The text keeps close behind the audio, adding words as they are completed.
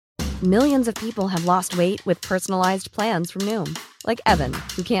Millions of people have lost weight with personalized plans from Noom. Like Evan,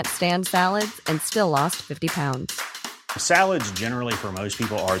 who can't stand salads and still lost 50 pounds. Salads generally for most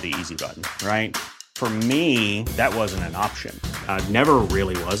people are the easy button, right? For me, that wasn't an option. I never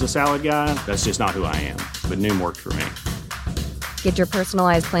really was a salad guy. That's just not who I am. But Noom worked for me. Get your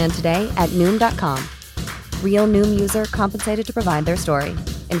personalized plan today at Noom.com. Real Noom user compensated to provide their story.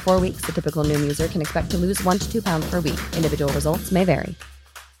 In 4 weeks, the typical Noom user can expect to lose 1 to 2 pounds per week. Individual results may vary.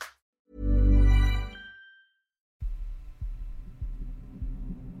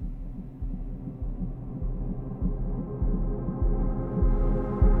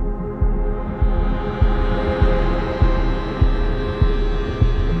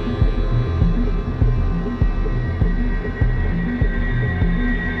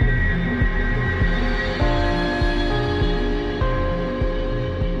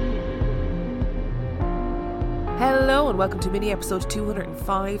 Hello and welcome to mini episode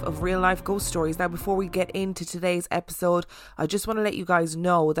 205 of Real Life Ghost Stories. Now, before we get into today's episode, I just want to let you guys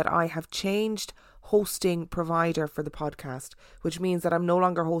know that I have changed hosting provider for the podcast, which means that I'm no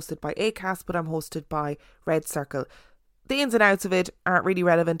longer hosted by Acast, but I'm hosted by Red Circle. The ins and outs of it aren't really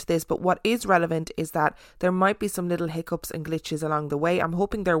relevant to this, but what is relevant is that there might be some little hiccups and glitches along the way. I'm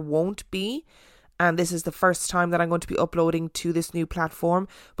hoping there won't be. And this is the first time that I'm going to be uploading to this new platform.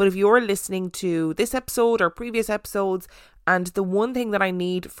 But if you're listening to this episode or previous episodes, and the one thing that I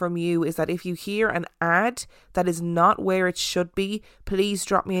need from you is that if you hear an ad that is not where it should be, please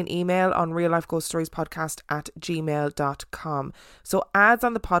drop me an email on reallifeghoststoriespodcast@gmail.com. So ads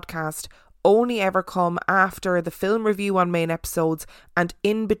on the podcast only ever come after the film review on main episodes and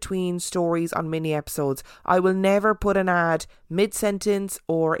in between stories on mini episodes. I will never put an ad mid-sentence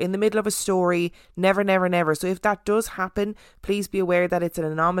or in the middle of a story. Never, never, never. So if that does happen, please be aware that it's an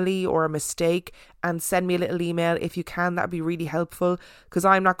anomaly or a mistake and send me a little email if you can. That'd be really helpful, because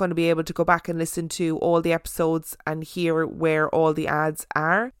I'm not going to be able to go back and listen to all the episodes and hear where all the ads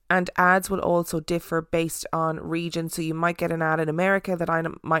are. And ads will also differ based on region. So you might get an ad in America that I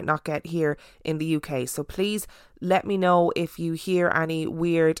might not get here in the UK. So please let me know if you hear any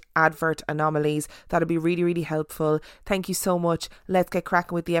weird advert anomalies. That'd be really, really helpful. Thank you so much. Let's get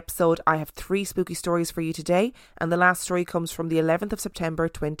cracking with the episode. I have 3 spooky stories for you today. And the last story comes from the 11th of September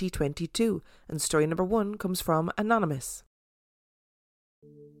 2022. And story number 1 comes from Anonymous.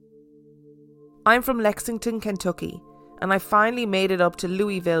 I'm from Lexington, Kentucky, and I finally made it up to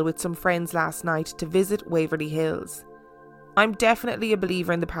Louisville with some friends last night to visit Waverly Hills. I'm definitely a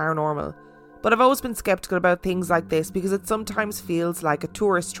believer in the paranormal, but I've always been skeptical about things like this because it sometimes feels like a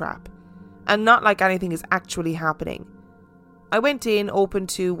tourist trap, and not like anything is actually happening. I went in open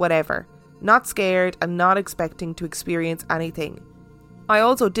to whatever, not scared and not expecting to experience anything. I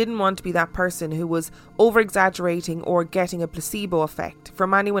also didn't want to be that person who was over-exaggerating or getting a placebo effect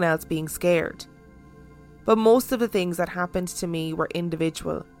from anyone else being scared. But most of the things that happened to me were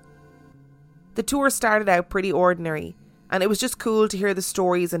individual. The tour started out pretty ordinary, and it was just cool to hear the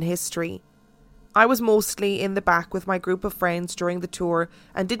stories and history. I was mostly in the back with my group of friends during the tour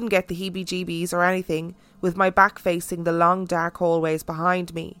and didn't get the heebie-jeebies or anything, with my back facing the long dark hallways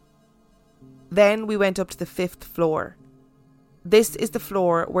behind me. Then we went up to the 5th floor. This is the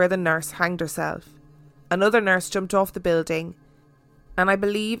floor where the nurse hanged herself. Another nurse jumped off the building, and I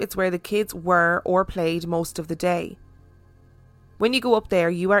believe it's where the kids were or played most of the day. When you go up there,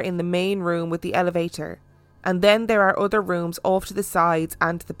 you are in the main room with the elevator, and then there are other rooms off to the sides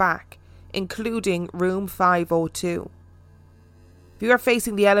and the back, including room 502. If you are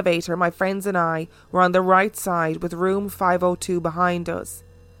facing the elevator, my friends and I were on the right side with room 502 behind us,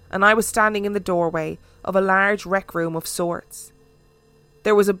 and I was standing in the doorway of a large rec room of sorts.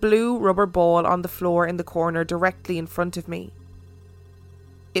 There was a blue rubber ball on the floor in the corner directly in front of me.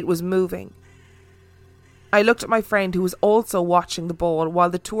 It was moving. I looked at my friend who was also watching the ball while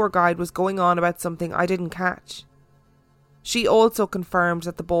the tour guide was going on about something I didn't catch. She also confirmed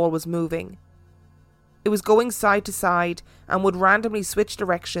that the ball was moving. It was going side to side and would randomly switch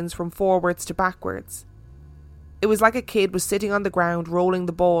directions from forwards to backwards. It was like a kid was sitting on the ground rolling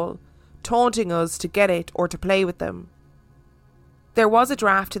the ball, taunting us to get it or to play with them. There was a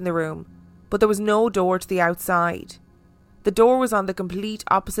draft in the room, but there was no door to the outside. The door was on the complete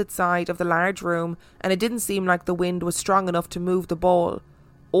opposite side of the large room, and it didn't seem like the wind was strong enough to move the ball,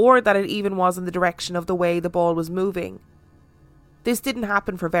 or that it even was in the direction of the way the ball was moving. This didn't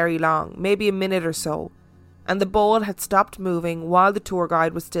happen for very long, maybe a minute or so, and the ball had stopped moving while the tour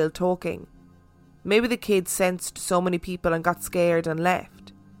guide was still talking. Maybe the kids sensed so many people and got scared and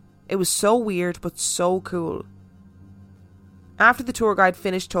left. It was so weird but so cool. After the tour guide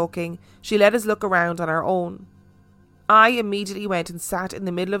finished talking, she let us look around on our own. I immediately went and sat in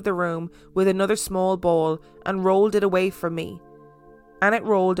the middle of the room with another small ball and rolled it away from me. And it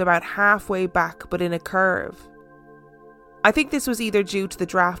rolled about halfway back, but in a curve. I think this was either due to the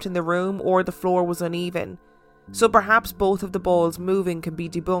draft in the room or the floor was uneven, so perhaps both of the balls moving can be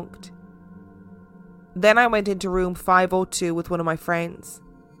debunked. Then I went into room 502 with one of my friends.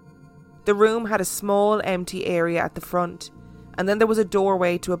 The room had a small empty area at the front, and then there was a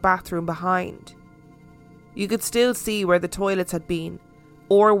doorway to a bathroom behind. You could still see where the toilets had been,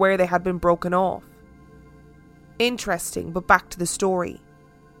 or where they had been broken off. Interesting, but back to the story.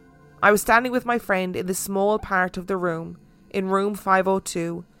 I was standing with my friend in the small part of the room, in room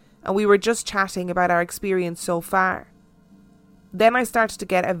 502, and we were just chatting about our experience so far. Then I started to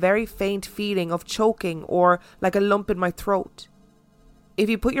get a very faint feeling of choking or like a lump in my throat. If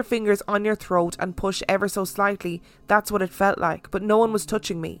you put your fingers on your throat and push ever so slightly, that's what it felt like, but no one was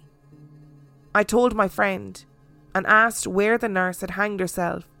touching me. I told my friend and asked where the nurse had hanged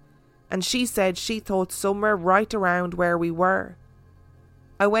herself, and she said she thought somewhere right around where we were.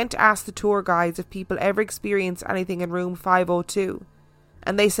 I went to ask the tour guides if people ever experienced anything in room 502,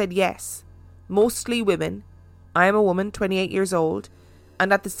 and they said yes, mostly women. I am a woman, 28 years old, and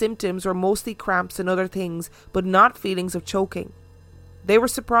that the symptoms were mostly cramps and other things, but not feelings of choking. They were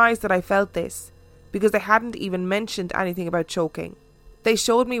surprised that I felt this, because they hadn't even mentioned anything about choking. They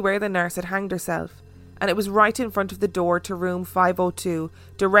showed me where the nurse had hanged herself, and it was right in front of the door to room 502,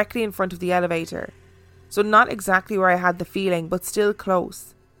 directly in front of the elevator. So not exactly where I had the feeling, but still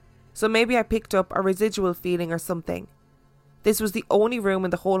close. So maybe I picked up a residual feeling or something. This was the only room in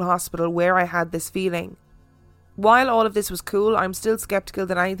the whole hospital where I had this feeling. While all of this was cool, I'm still skeptical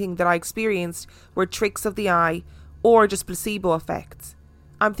that anything that I experienced were tricks of the eye or just placebo effects.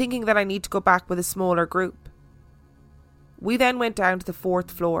 I'm thinking that I need to go back with a smaller group. We then went down to the 4th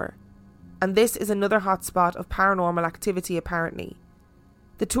floor, and this is another hotspot of paranormal activity apparently.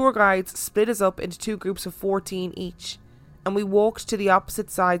 The tour guides split us up into 2 groups of 14 each, and we walked to the opposite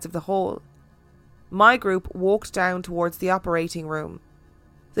sides of the hall. My group walked down towards the operating room.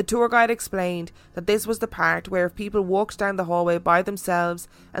 The tour guide explained that this was the part where if people walked down the hallway by themselves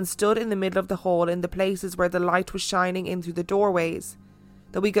and stood in the middle of the hall in the places where the light was shining in through the doorways,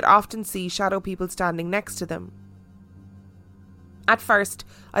 that we could often see shadow people standing next to them. At first,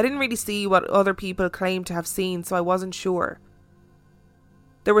 I didn't really see what other people claimed to have seen, so I wasn't sure.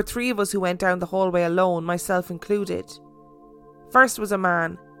 There were 3 of us who went down the hallway alone, myself included. First was a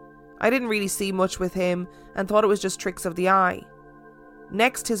man. I didn't really see much with him and thought it was just tricks of the eye.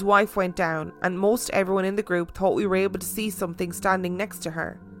 Next, his wife went down, and most everyone in the group thought we were able to see something standing next to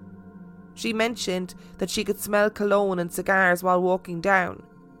her. She mentioned that she could smell cologne and cigars while walking down.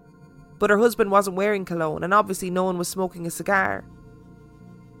 But her husband wasn't wearing cologne, and obviously no one was smoking a cigar.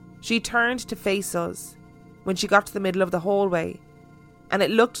 She turned to face us when she got to the middle of the hallway, and it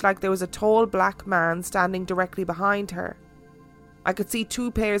looked like there was a tall black man standing directly behind her. I could see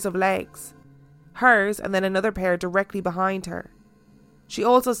 2 pairs of legs, hers and then another pair directly behind her. She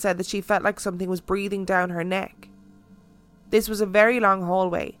also said that she felt like something was breathing down her neck. This was a very long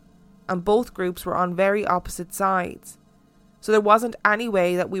hallway, and both groups were on very opposite sides, so there wasn't any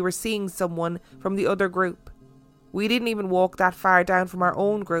way that we were seeing someone from the other group. We didn't even walk that far down from our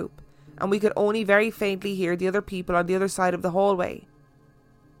own group, and we could only very faintly hear the other people on the other side of the hallway.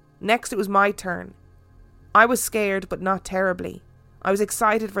 Next, it was my turn. I was scared, but not terribly. I was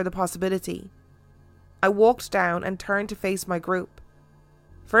excited for the possibility. I walked down and turned to face my group.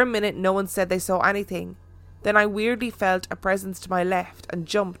 For a minute, no one said they saw anything. Then I weirdly felt a presence to my left and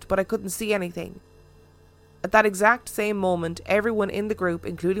jumped, but I couldn't see anything. At that exact same moment, everyone in the group,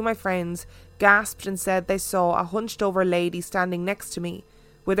 including my friends, gasped and said they saw a hunched over lady standing next to me,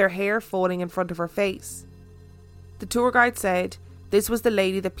 with her hair falling in front of her face. The tour guide said this was the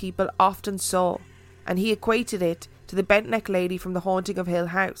lady that people often saw, and he equated it to the bent neck lady from The Haunting of Hill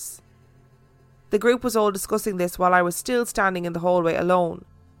House. The group was all discussing this while I was still standing in the hallway alone.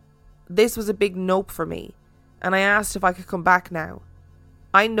 This was a big nope for me, and I asked if I could come back now.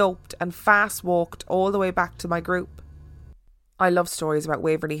 I noped and fast walked all the way back to my group. I love stories about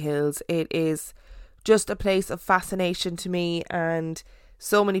Waverly Hills. It is just a place of fascination to me, and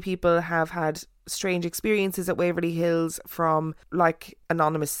so many people have had strange experiences at Waverly Hills, from, like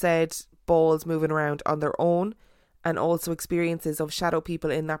Anonymous said, balls moving around on their own, and also experiences of shadow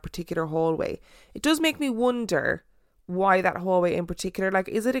people in that particular hallway. It does make me wonder why that hallway in particular. Like,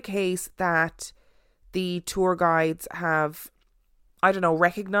 is it a case that the tour guides have, I don't know,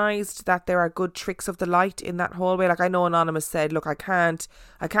 recognised that there are good tricks of the light in that hallway? Like, I know Anonymous said, look, I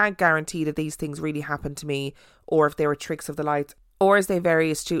can't guarantee that these things really happened to me, or if they were tricks of the light. Or as they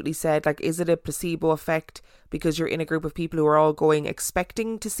very astutely said, like, is it a placebo effect because you're in a group of people who are all going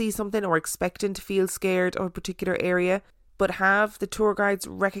expecting to see something or expecting to feel scared of a particular area? But have the tour guides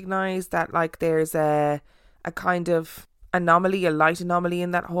recognized that, like, there's a kind of anomaly, a light anomaly in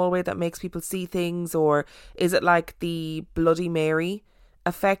that hallway that makes people see things? Or is it like the Bloody Mary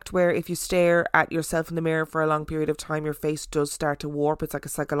effect, where if you stare at yourself in the mirror for a long period of time, your face does start to warp? It's like a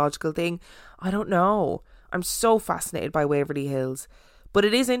psychological thing. I don't know. I'm so fascinated by Waverly Hills. But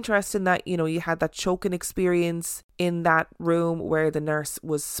it is interesting that, you know, you had that choking experience in that room where the nurse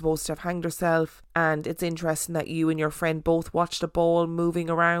was supposed to have hanged herself. And it's interesting that you and your friend both watched a ball moving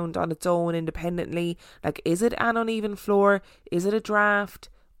around on its own independently. Like, is it an uneven floor? Is it a draft?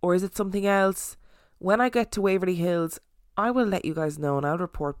 Or is it something else? When I get to Waverly Hills, I will let you guys know and I'll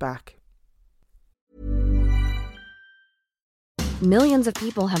report back. Millions of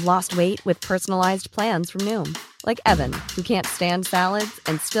people have lost weight with personalized plans from Noom. Like Evan, who can't stand salads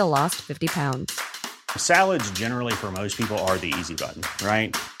and still lost 50 pounds. Salads generally for most people are the easy button,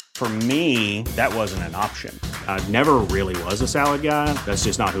 right? For me, that wasn't an option. I never really was a salad guy. That's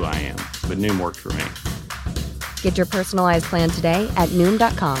just not who I am. But Noom worked for me. Get your personalized plan today at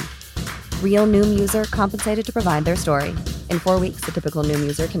Noom.com. Real Noom user compensated to provide their story. In 4 weeks, the typical Noom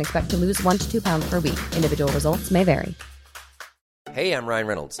user can expect to lose 1 to 2 pounds per week. Individual results may vary. Hey, I'm Ryan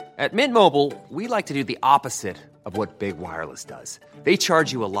Reynolds. At Mint Mobile, we like to do the opposite of what Big Wireless does. They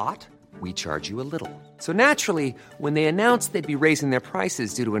charge you a lot, we charge you a little. So naturally, when they announced they'd be raising their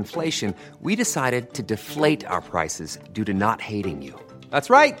prices due to inflation, we decided to deflate our prices due to not hating you. That's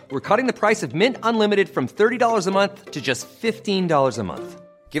right. We're cutting the price of Mint Unlimited from $30 a month to just $15 a month.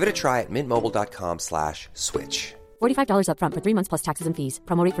 Give it a try at mintmobile.com/switch. $45 up front for 3 months plus taxes and fees.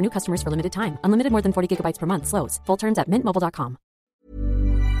 Promo rate for new customers for limited time. Unlimited more than 40 gigabytes per month. Slows full terms at mintmobile.com.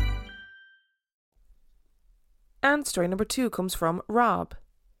 And story number 2 comes from Rob.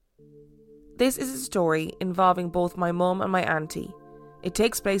 This is a story involving both my mum and my auntie. It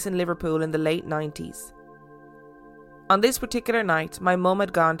takes place in Liverpool in the late 90s. On this particular night, my mum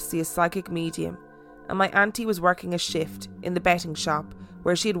had gone to see a psychic medium, and my auntie was working a shift in the betting shop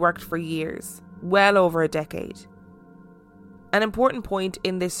where she had worked for years, well over a decade. An important point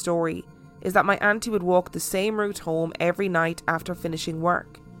in this story is that my auntie would walk the same route home every night after finishing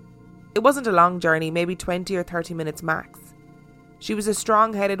work. It wasn't a long journey, maybe 20 or 30 minutes max. She was a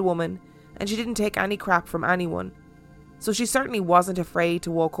strong-headed woman and she didn't take any crap from anyone, so she certainly wasn't afraid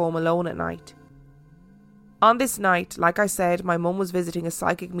to walk home alone at night. On this night, like I said, my mum was visiting a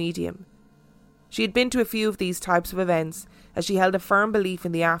psychic medium. She had been to a few of these types of events as she held a firm belief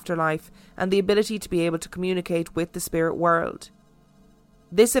in the afterlife and the ability to be able to communicate with the spirit world.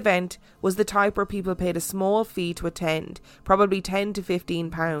 This event was the type where people paid a small fee to attend, probably £10 to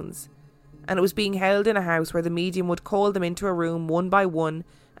 £15, and it was being held in a house where the medium would call them into a room one by one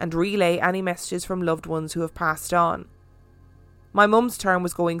and relay any messages from loved ones who have passed on. My mum's turn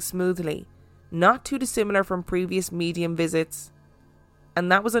was going smoothly, not too dissimilar from previous medium visits,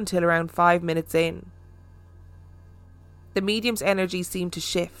 and that was until around 5 minutes in. The medium's energy seemed to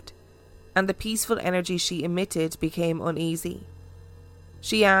shift, and the peaceful energy she emitted became uneasy.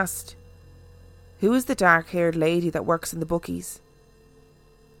 She asked, "Who is the dark-haired lady that works in the bookies?"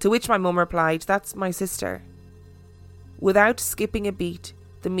 To which my mum replied, "That's my sister." Without skipping a beat,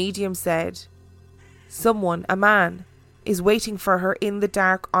 the medium said, "Someone, a man, is waiting for her in the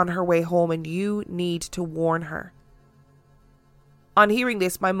dark on her way home and you need to warn her." On hearing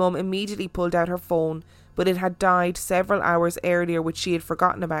this, my mum immediately pulled out her phone, but it had died several hours earlier, which she had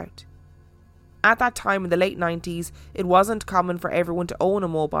forgotten about. At that time in the late 90s, it wasn't common for everyone to own a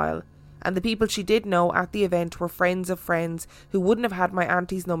mobile, and the people she did know at the event were friends of friends who wouldn't have had my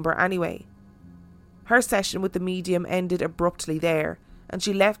auntie's number anyway. Her session with the medium ended abruptly there, and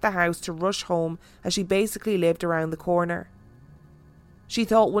she left the house to rush home as she basically lived around the corner. She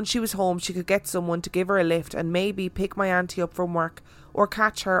thought once she was home she could get someone to give her a lift and maybe pick my auntie up from work or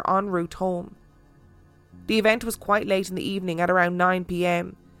catch her en route home. The event was quite late in the evening at around 9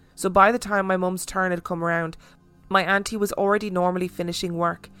 p.m, so by the time my mum's turn had come around, my auntie was already normally finishing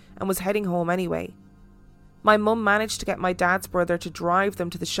work and was heading home anyway. My mum managed to get my dad's brother to drive them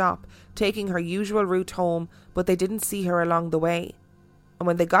to the shop, taking her usual route home, but they didn't see her along the way. And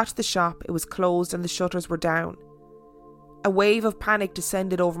when they got to the shop, it was closed and the shutters were down. A wave of panic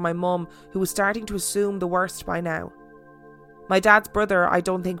descended over my mum, who was starting to assume the worst by now. My dad's brother, I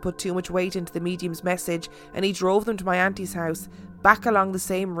don't think, put too much weight into the medium's message, and he drove them to my auntie's house, back along the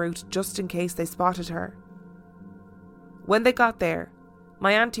same route just in case they spotted her. When they got there,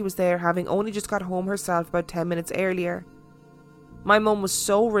 my auntie was there, having only just got home herself about 10 minutes earlier. My mum was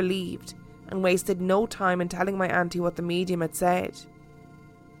so relieved and wasted no time in telling my auntie what the medium had said.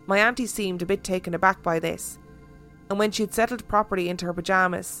 My auntie seemed a bit taken aback by this, and when she had settled properly into her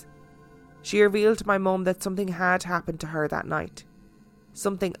pyjamas, she revealed to my mum that something had happened to her that night.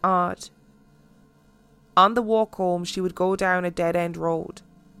 Something odd. On the walk home, she would go down a dead-end road,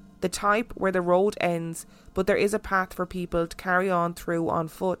 the type where the road ends, but there is a path for people to carry on through on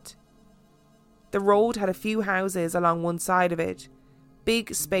foot. The road had a few houses along one side of it,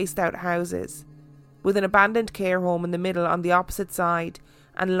 big spaced out houses, with an abandoned care home in the middle on the opposite side,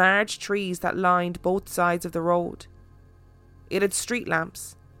 and large trees that lined both sides of the road. It had street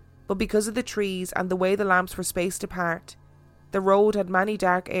lamps, but because of the trees and the way the lamps were spaced apart, the road had many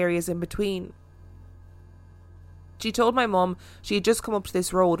dark areas in between. She told my mum she had just come up to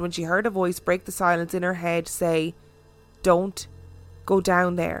this road when she heard a voice break the silence in her head say, "Don't go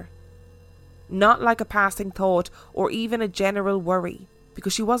down there." Not like a passing thought or even a general worry,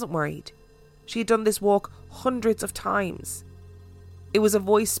 because she wasn't worried. She had done this walk hundreds of times. It was a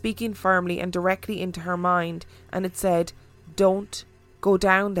voice speaking firmly and directly into her mind, and it said, "Don't go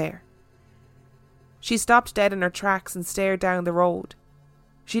down there." She stopped dead in her tracks and stared down the road.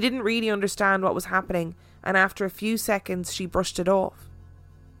 She didn't really understand what was happening, and after a few seconds she brushed it off.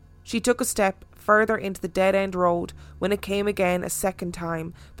 She took a step further into the dead-end road when it came again a second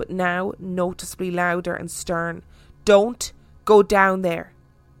time, but now noticeably louder and stern. "Don't go down there."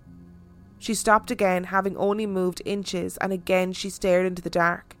 She stopped again, having only moved inches, and again she stared into the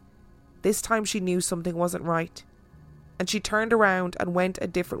dark. This time she knew something wasn't right, and she turned around and went a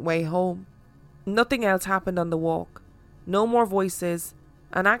different way home. Nothing else happened on the walk. No more voices,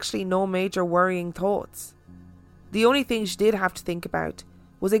 and actually no major worrying thoughts. The only thing she did have to think about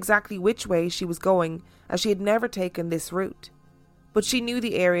was exactly which way she was going, as she had never taken this route. But she knew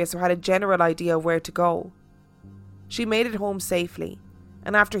the area, so had a general idea of where to go. She made it home safely,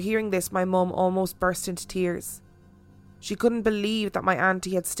 and after hearing this, my mum almost burst into tears. She couldn't believe that my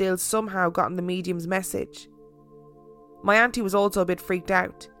auntie had still somehow gotten the medium's message. My auntie was also a bit freaked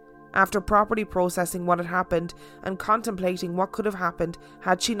out, after properly processing what had happened and contemplating what could have happened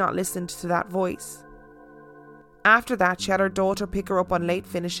had she not listened to that voice. After that, she had her daughter pick her up on late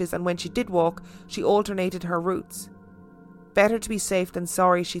finishes, and when she did walk, she alternated her routes. Better to be safe than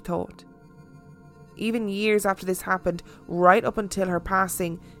sorry, she thought. Even years after this happened, right up until her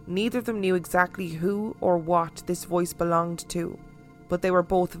passing, neither of them knew exactly who or what this voice belonged to, but they were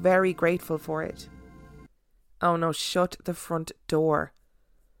both very grateful for it. Oh no, shut the front door.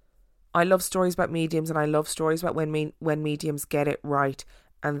 I love stories about mediums, and I love stories about when mediums get it right,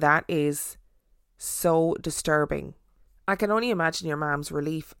 and that is so disturbing. I can only imagine your mom's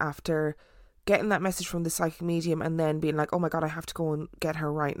relief after getting that message from the psychic medium and then being like, "Oh my God, I have to go and get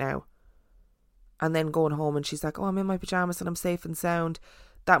her right now." And then going home and she's like, "Oh, I'm in my pyjamas and I'm safe and sound."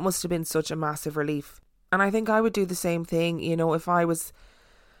 That must have been such a massive relief. And I think I would do the same thing. You know, if I was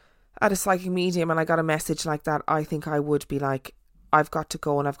at a psychic medium and I got a message like that, I think I would be like, I've got to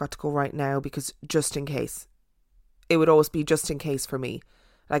go, and I've got to go right now, because just in case. It would always be just in case for me.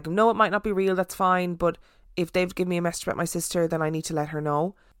 Like, no, it might not be real, that's fine, but if they've given me a message about my sister, then I need to let her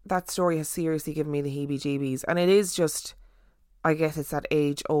know. That story has seriously given me the heebie-jeebies, and it is just, I guess it's that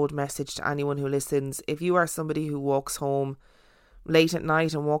age-old message to anyone who listens. If you are somebody who walks home late at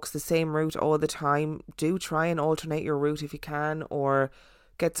night and walks the same route all the time, do try and alternate your route if you can, or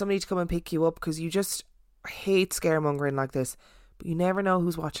get somebody to come and pick you up, because I hate scaremongering like this, but you never know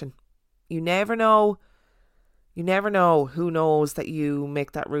who's watching. You never know who knows that you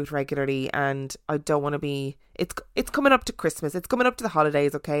make that route regularly, and I don't want to be... It's coming up to Christmas. It's coming up to the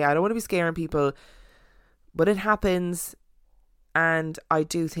holidays, okay? I don't want to be scaring people, but it happens, and I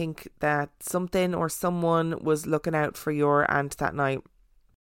do think that something or someone was looking out for your aunt that night.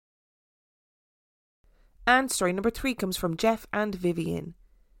 And story number 3 comes from Jeff and Vivian.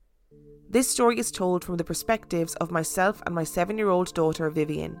 This story is told from the perspectives of myself and my 7-year-old daughter,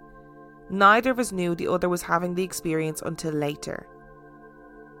 Vivian. Neither of us knew the other was having the experience until later.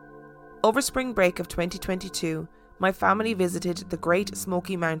 Over spring break of 2022, my family visited the Great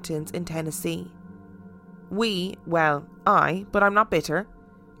Smoky Mountains in Tennessee. I, but I'm not bitter,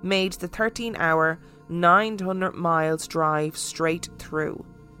 made the 13-hour, 900 miles drive straight through.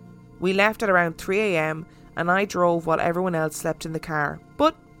 We left at around 3 a.m. and I drove while everyone else slept in the car,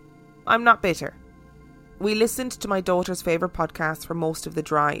 but I'm not bitter. We listened to my daughter's favourite podcast for most of the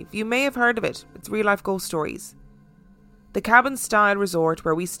drive. You may have heard of it. It's Real Life Ghost Stories. The cabin-style resort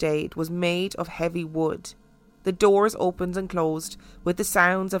where we stayed was made of heavy wood. The doors opened and closed with the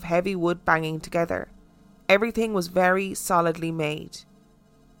sounds of heavy wood banging together. Everything was very solidly made.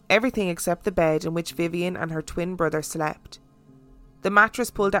 Everything except the bed in which Vivian and her twin brother slept. The mattress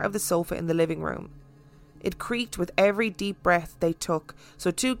pulled out of the sofa in the living room. It creaked with every deep breath they took,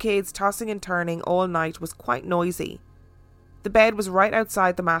 so 2 kids tossing and turning all night was quite noisy. The bed was right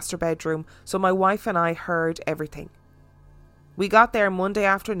outside the master bedroom, so my wife and I heard everything. We got there Monday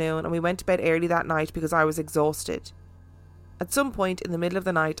afternoon and we went to bed early that night because I was exhausted. At some point in the middle of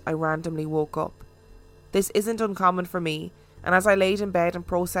the night, I randomly woke up. This isn't uncommon for me, and as I laid in bed and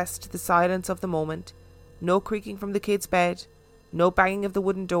processed the silence of the moment, no creaking from the kids' bed, no banging of the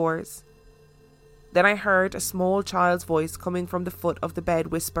wooden doors. Then I heard a small child's voice coming from the foot of the bed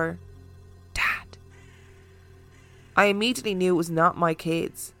whisper, "Dad." I immediately knew it was not my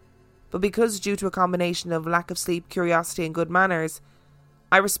kids, but because due to a combination of lack of sleep, curiosity and good manners,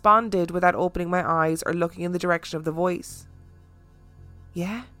 I responded without opening my eyes or looking in the direction of the voice.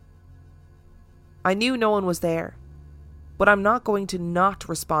 "Yeah?" I knew no one was there, but I'm not going to not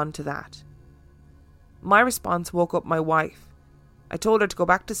respond to that. My response woke up my wife. I told her to go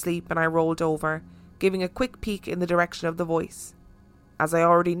back to sleep and I rolled over, giving a quick peek in the direction of the voice. As I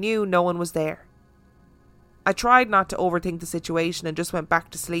already knew, no one was there. I tried not to overthink the situation and just went back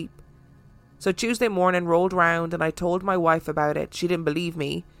to sleep. So Tuesday morning rolled round and I told my wife about it. She didn't believe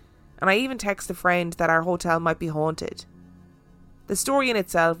me, and I even texted a friend that our hotel might be haunted. The story in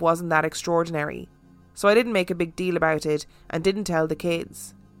itself wasn't that extraordinary, so I didn't make a big deal about it and didn't tell the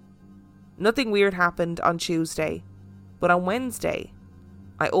kids. Nothing weird happened on Tuesday, but on Wednesday,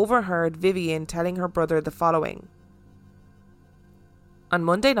 I overheard Vivian telling her brother the following. On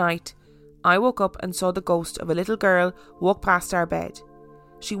Monday night, I woke up and saw the ghost of a little girl walk past our bed.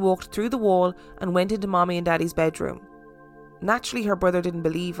 She walked through the wall and went into Mommy and Daddy's bedroom. Naturally, her brother didn't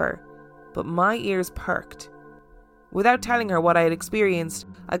believe her, but my ears perked. Without telling her what I had experienced,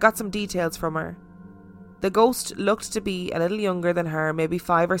 I got some details from her. The ghost looked to be a little younger than her, maybe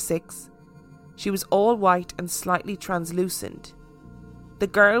 5 or 6. She was all white and slightly translucent. The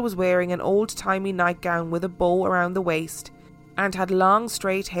girl was wearing an old-timey nightgown with a bow around the waist and had long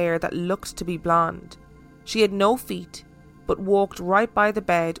straight hair that looked to be blonde. She had no feet, but walked right by the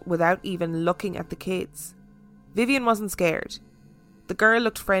bed without even looking at the kids. Vivian wasn't scared. The girl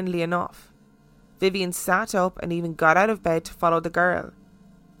looked friendly enough. Vivian sat up and even got out of bed to follow the girl.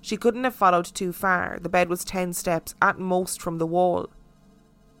 She couldn't have followed too far. The bed was 10 steps at most from the wall.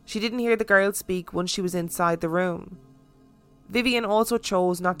 She didn't hear the girl speak once she was inside the room. Vivian also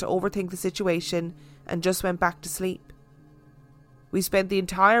chose not to overthink the situation and just went back to sleep. We spent the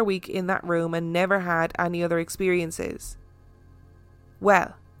entire week in that room and never had any other experiences.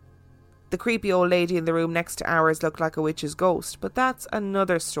 Well, the creepy old lady in the room next to ours looked like a witch's ghost, but that's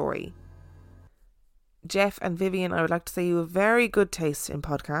another story. Jeff and Vivian, I would like to say you have very good taste in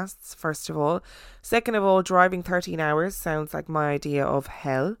podcasts, first of all. Second of all, driving 13 hours sounds like my idea of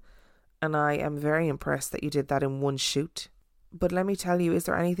hell, and I am very impressed that you did that in one shoot. But let me tell you, is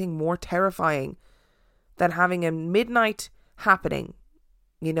there anything more terrifying than having a midnight happening?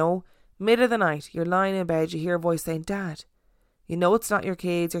 You know, mid of the night, you're lying in bed, you hear a voice saying, "Dad." You know it's not your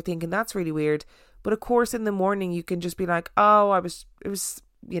kids, you're thinking that's really weird. But of course in the morning you can just be like, oh, it was,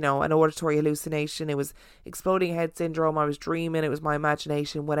 you know, an auditory hallucination. It was exploding head syndrome. I was dreaming. It was my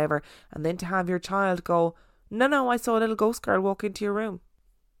imagination, whatever. And then to have your child go, no, I saw a little ghost girl walk into your room.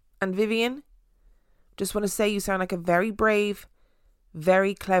 And Vivian, just want to say you sound like a very brave,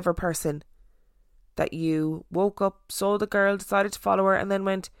 very clever person. That you woke up, saw the girl, decided to follow her, and then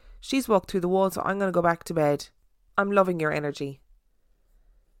went, she's walked through the wall, so I'm going to go back to bed. I'm loving your energy.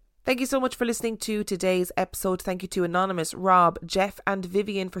 Thank you so much for listening to today's episode. Thank you to Anonymous, Rob, Jeff and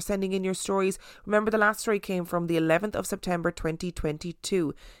Vivian for sending in your stories. Remember, the last story came from the 11th of September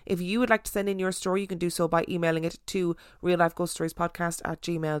 2022. If you would like to send in your story, you can do so by emailing it to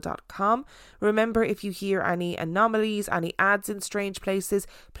reallifeghoststoriespodcast@gmail.com. Remember, if you hear any anomalies, any ads in strange places,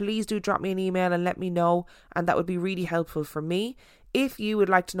 please do drop me an email and let me know, and that would be really helpful for me. If you would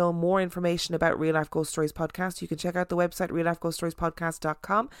like to know more information about Real Life Ghost Stories Podcast, you can check out the website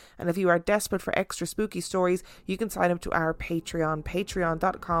reallifeghoststoriespodcast.com. And if you are desperate for extra spooky stories, you can sign up to our Patreon,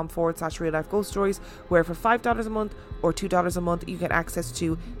 patreon.com/Real Life Ghost Stories, where for $5 a month or $2 a month, you get access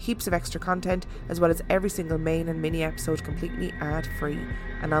to heaps of extra content, as well as every single main and mini episode completely ad-free.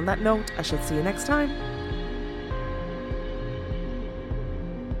 And on that note, I shall see you next time.